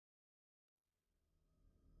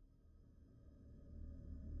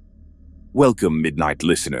Welcome, Midnight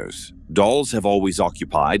listeners. Dolls have always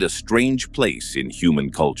occupied a strange place in human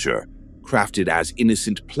culture. Crafted as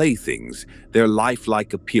innocent playthings, their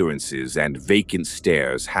lifelike appearances and vacant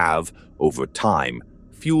stares have, over time,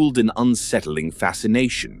 fueled an unsettling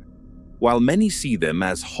fascination. While many see them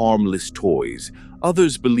as harmless toys,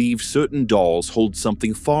 others believe certain dolls hold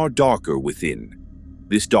something far darker within.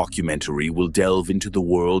 This documentary will delve into the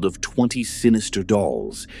world of 20 sinister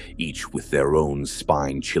dolls, each with their own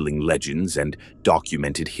spine-chilling legends and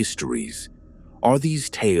documented histories. Are these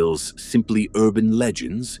tales simply urban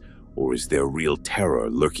legends, or is there real terror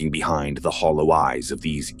lurking behind the hollow eyes of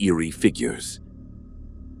these eerie figures?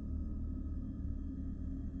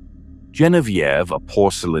 Genevieve, a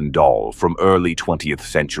porcelain doll from early 20th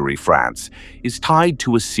century France, is tied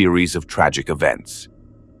to a series of tragic events.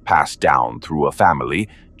 Passed down through a family,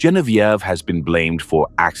 Genevieve has been blamed for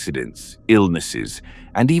accidents, illnesses,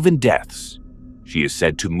 and even deaths. She is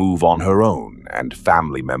said to move on her own, and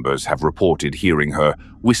family members have reported hearing her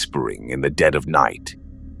whispering in the dead of night,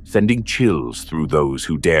 sending chills through those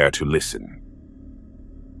who dare to listen.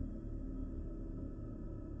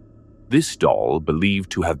 This doll, believed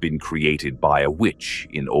to have been created by a witch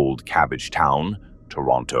in Old Cabbage Town,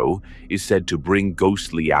 Toronto, is said to bring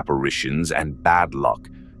ghostly apparitions and bad luck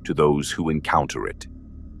to those who encounter it.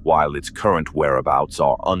 While its current whereabouts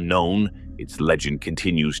are unknown, its legend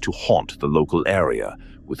continues to haunt the local area,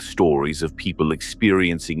 with stories of people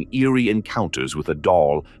experiencing eerie encounters with a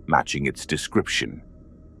doll matching its description.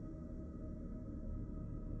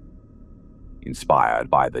 Inspired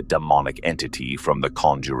by the demonic entity from The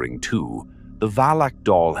Conjuring 2, the Valak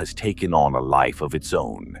doll has taken on a life of its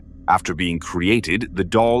own. After being created, the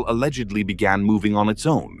doll allegedly began moving on its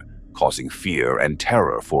own, causing fear and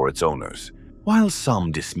terror for its owners. While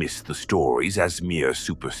some dismiss the stories as mere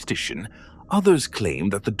superstition, others claim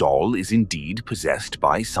that the doll is indeed possessed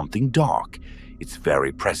by something dark, its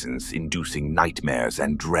very presence inducing nightmares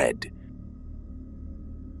and dread.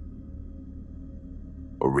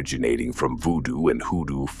 Originating from voodoo and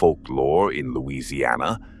hoodoo folklore in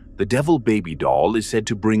Louisiana, the devil baby doll is said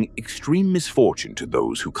to bring extreme misfortune to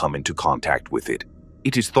those who come into contact with it.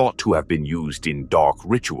 It is thought to have been used in dark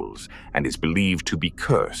rituals and is believed to be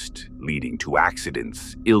cursed, leading to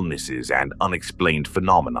accidents, illnesses, and unexplained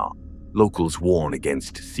phenomena. Locals warn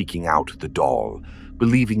against seeking out the doll,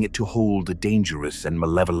 believing it to hold a dangerous and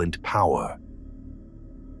malevolent power.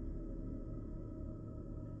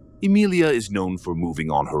 Emilia is known for moving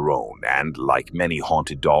on her own and, like many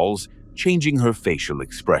haunted dolls, changing her facial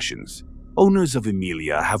expressions. Owners of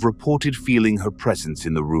Emilia have reported feeling her presence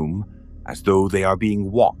in the room, as though they are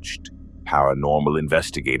being watched. Paranormal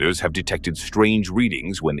investigators have detected strange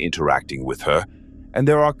readings when interacting with her, and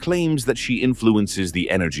there are claims that she influences the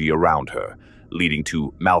energy around her, leading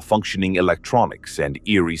to malfunctioning electronics and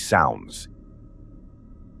eerie sounds.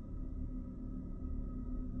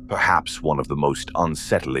 Perhaps one of the most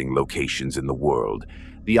unsettling locations in the world,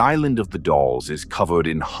 the Island of the Dolls is covered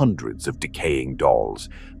in hundreds of decaying dolls,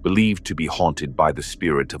 believed to be haunted by the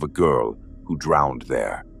spirit of a girl who drowned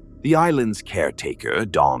there. The island's caretaker,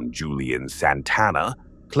 Don Julian Santana,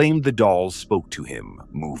 claimed the dolls spoke to him,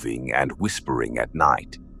 moving and whispering at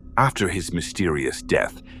night. After his mysterious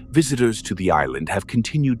death, visitors to the island have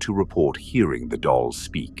continued to report hearing the dolls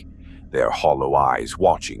speak, their hollow eyes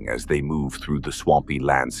watching as they move through the swampy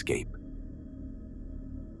landscape.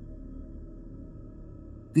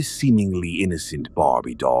 This seemingly innocent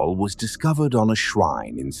Barbie doll was discovered on a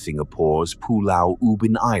shrine in Singapore's Pulau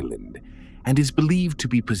Ubin Island, and is believed to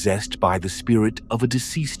be possessed by the spirit of a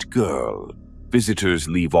deceased girl. Visitors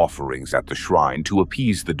leave offerings at the shrine to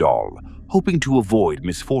appease the doll, hoping to avoid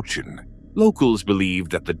misfortune. Locals believe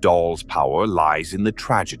that the doll's power lies in the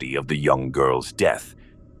tragedy of the young girl's death,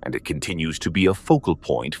 and it continues to be a focal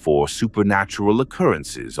point for supernatural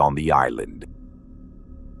occurrences on the island.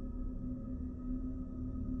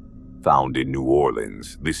 Found in New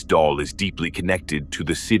Orleans, this doll is deeply connected to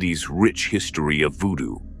the city's rich history of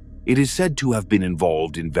voodoo. It is said to have been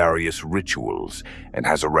involved in various rituals and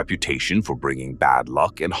has a reputation for bringing bad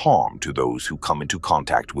luck and harm to those who come into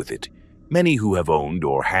contact with it. Many who have owned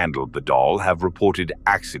or handled the doll have reported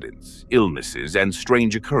accidents, illnesses, and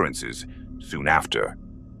strange occurrences soon after.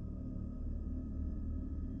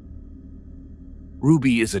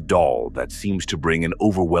 Ruby is a doll that seems to bring an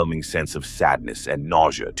overwhelming sense of sadness and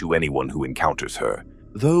nausea to anyone who encounters her.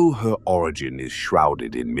 Though her origin is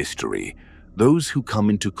shrouded in mystery, those who come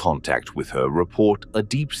into contact with her report a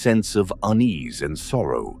deep sense of unease and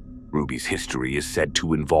sorrow. Ruby's history is said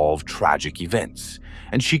to involve tragic events,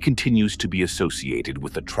 and she continues to be associated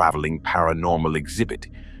with a traveling paranormal exhibit,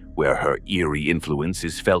 where her eerie influence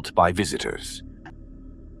is felt by visitors.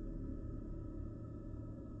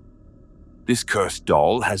 This cursed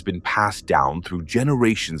doll has been passed down through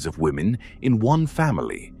generations of women in one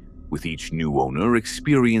family, with each new owner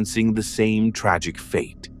experiencing the same tragic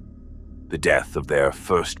fate: the death of their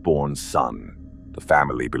firstborn son. The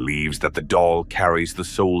family believes that the doll carries the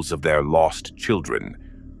souls of their lost children,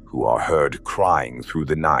 who are heard crying through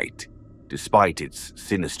the night. Despite its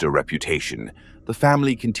sinister reputation, the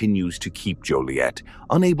family continues to keep Joliet,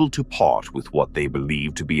 unable to part with what they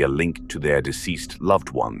believe to be a link to their deceased loved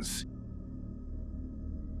ones.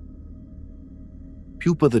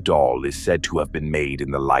 Pupa the doll is said to have been made in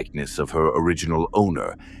the likeness of her original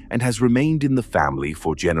owner and has remained in the family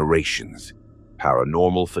for generations.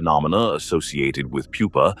 Paranormal phenomena associated with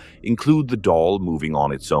Pupa include the doll moving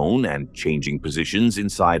on its own and changing positions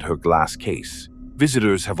inside her glass case.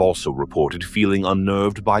 Visitors have also reported feeling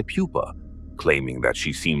unnerved by Pupa, claiming that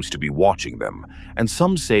she seems to be watching them, and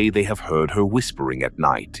some say they have heard her whispering at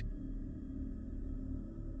night.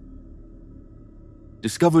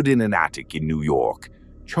 Discovered in an attic in New York,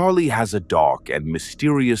 Charley has a dark and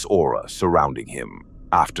mysterious aura surrounding him.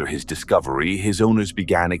 After his discovery, his owners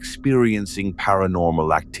began experiencing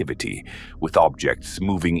paranormal activity, with objects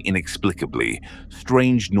moving inexplicably,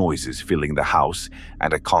 strange noises filling the house,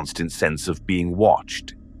 and a constant sense of being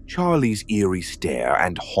watched. Charley's eerie stare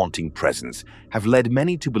and haunting presence have led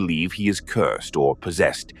many to believe he is cursed or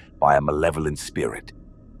possessed by a malevolent spirit.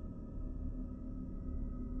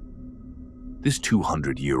 This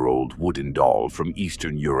 200-year-old wooden doll from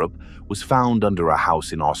Eastern Europe was found under a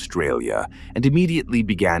house in Australia and immediately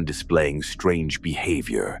began displaying strange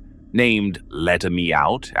behavior. Named Letta Me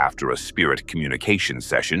Out after a spirit communication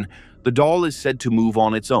session, the doll is said to move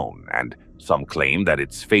on its own, and some claim that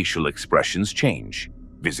its facial expressions change.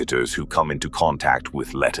 Visitors who come into contact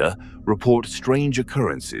with Letta report strange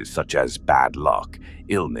occurrences such as bad luck,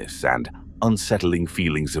 illness, and unsettling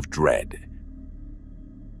feelings of dread.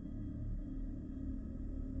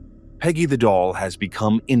 Peggy the Doll has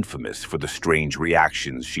become infamous for the strange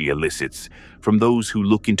reactions she elicits from those who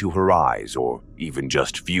look into her eyes or even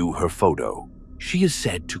just view her photo. She is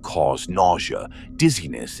said to cause nausea,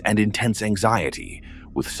 dizziness, and intense anxiety,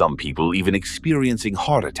 with some people even experiencing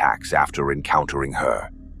heart attacks after encountering her.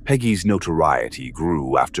 Peggy's notoriety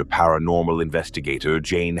grew after paranormal investigator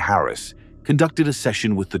Jane Harris conducted a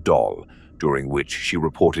session with the doll, during which she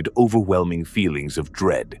reported overwhelming feelings of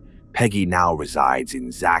dread. Peggy now resides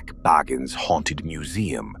in Zach Bagans' Haunted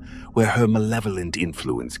Museum, where her malevolent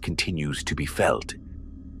influence continues to be felt.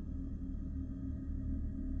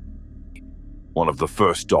 One of the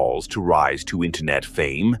first dolls to rise to internet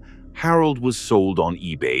fame, Harold was sold on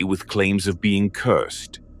eBay with claims of being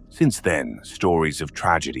cursed. Since then, stories of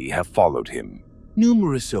tragedy have followed him.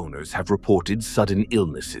 Numerous owners have reported sudden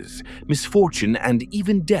illnesses, misfortune, and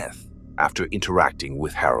even death after interacting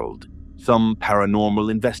with Harold. Some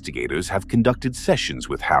paranormal investigators have conducted sessions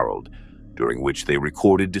with Harold, during which they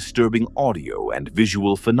recorded disturbing audio and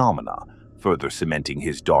visual phenomena, further cementing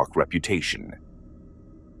his dark reputation.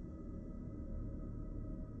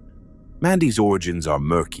 Mandy's origins are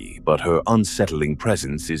murky, but her unsettling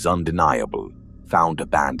presence is undeniable. Found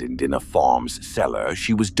abandoned in a farm's cellar,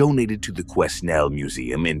 she was donated to the Quesnel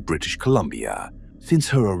Museum in British Columbia. Since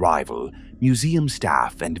her arrival, museum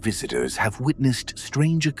staff and visitors have witnessed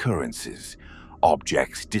strange occurrences: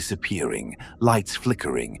 objects disappearing, lights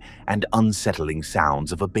flickering, and unsettling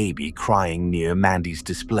sounds of a baby crying near Mandy's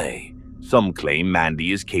display. Some claim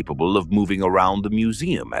Mandy is capable of moving around the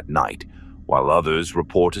museum at night, while others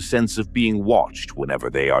report a sense of being watched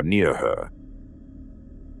whenever they are near her.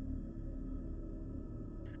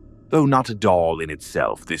 Though not a doll in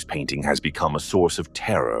itself, this painting has become a source of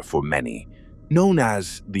terror for many. Known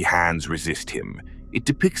as The Hands Resist Him, it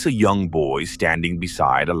depicts a young boy standing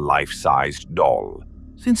beside a life-sized doll.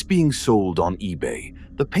 Since being sold on eBay,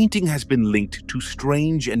 the painting has been linked to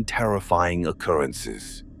strange and terrifying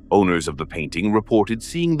occurrences. Owners of the painting reported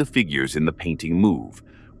seeing the figures in the painting move,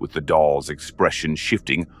 with the doll's expression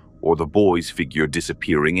shifting or the boy's figure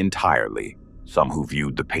disappearing entirely. Some who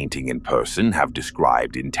viewed the painting in person have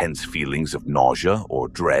described intense feelings of nausea or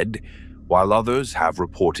dread, while others have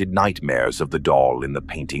reported nightmares of the doll in the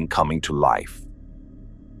painting coming to life.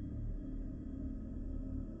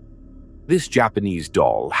 This Japanese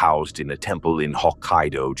doll, housed in a temple in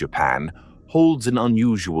Hokkaido, Japan, holds an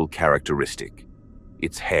unusual characteristic.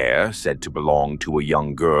 Its hair, said to belong to a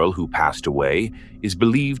young girl who passed away, is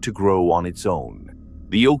believed to grow on its own.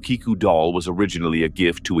 The Okiku Doll was originally a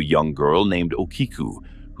gift to a young girl named Okiku,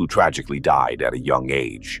 who tragically died at a young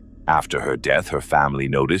age. After her death, her family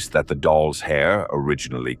noticed that the doll's hair,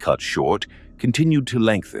 originally cut short, continued to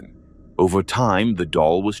lengthen. Over time, the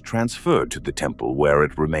doll was transferred to the temple where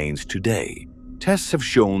it remains today. Tests have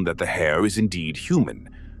shown that the hair is indeed human,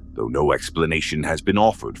 though no explanation has been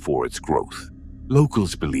offered for its growth.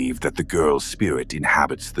 Locals believe that the girl's spirit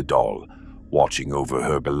inhabits the doll, watching over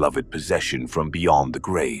her beloved possession from beyond the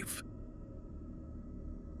grave.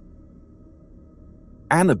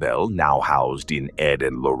 Annabelle, now housed in Ed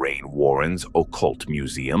and Lorraine Warren's Occult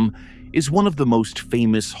Museum, is one of the most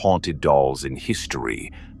famous haunted dolls in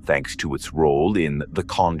history, thanks to its role in the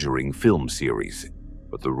Conjuring film series.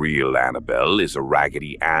 But the real Annabelle is a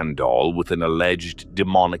Raggedy Ann doll with an alleged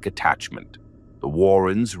demonic attachment. The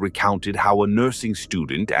Warrens recounted how a nursing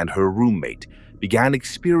student and her roommate began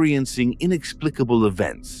experiencing inexplicable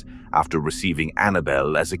events after receiving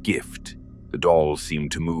Annabelle as a gift. The doll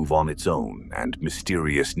seemed to move on its own, and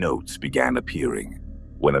mysterious notes began appearing.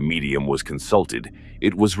 When a medium was consulted,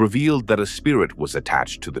 it was revealed that a spirit was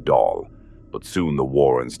attached to the doll, but soon the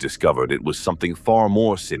Warrens discovered it was something far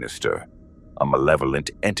more sinister, a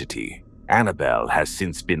malevolent entity. Annabelle has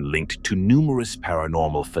since been linked to numerous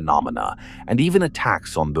paranormal phenomena and even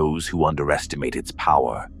attacks on those who underestimate its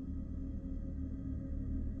power.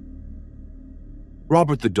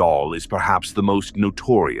 Robert the Doll is perhaps the most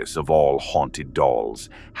notorious of all haunted dolls,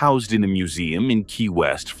 housed in a museum in Key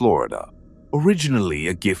West, Florida. Originally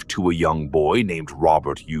a gift to a young boy named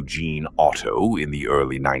Robert Eugene Otto in the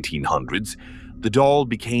early 1900s, the doll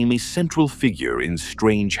became a central figure in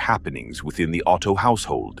strange happenings within the Otto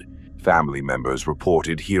household. Family members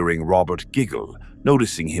reported hearing Robert giggle,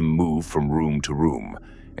 noticing him move from room to room,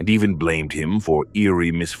 and even blamed him for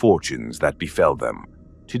eerie misfortunes that befell them.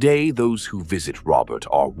 Today, those who visit Robert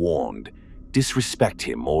are warned: disrespect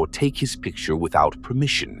him or take his picture without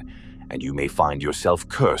permission, and you may find yourself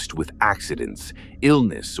cursed with accidents,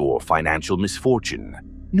 illness, or financial misfortune.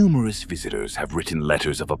 Numerous visitors have written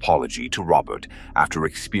letters of apology to Robert after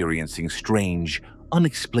experiencing strange,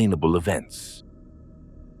 unexplainable events.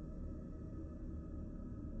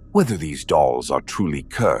 Whether these dolls are truly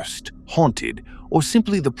cursed, haunted, or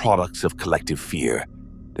simply the products of collective fear,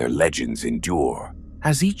 their legends endure.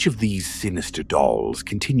 As each of these sinister dolls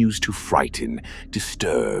continues to frighten,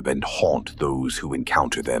 disturb, and haunt those who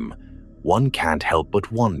encounter them, one can't help but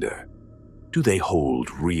wonder, do they hold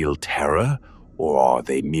real terror, or are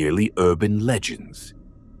they merely urban legends?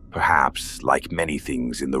 Perhaps, like many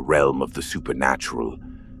things in the realm of the supernatural,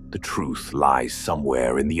 the truth lies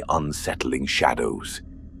somewhere in the unsettling shadows.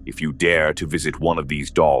 If you dare to visit one of these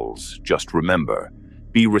dolls, just remember,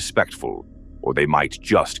 be respectful, or they might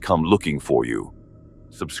just come looking for you.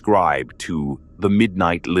 Subscribe to The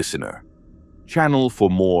Midnight Listener channel for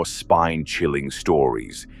more spine-chilling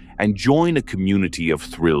stories, and join a community of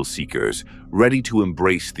thrill seekers ready to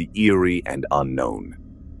embrace the eerie and unknown.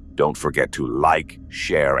 Don't forget to like,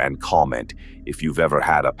 share, and comment if you've ever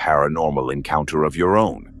had a paranormal encounter of your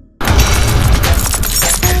own.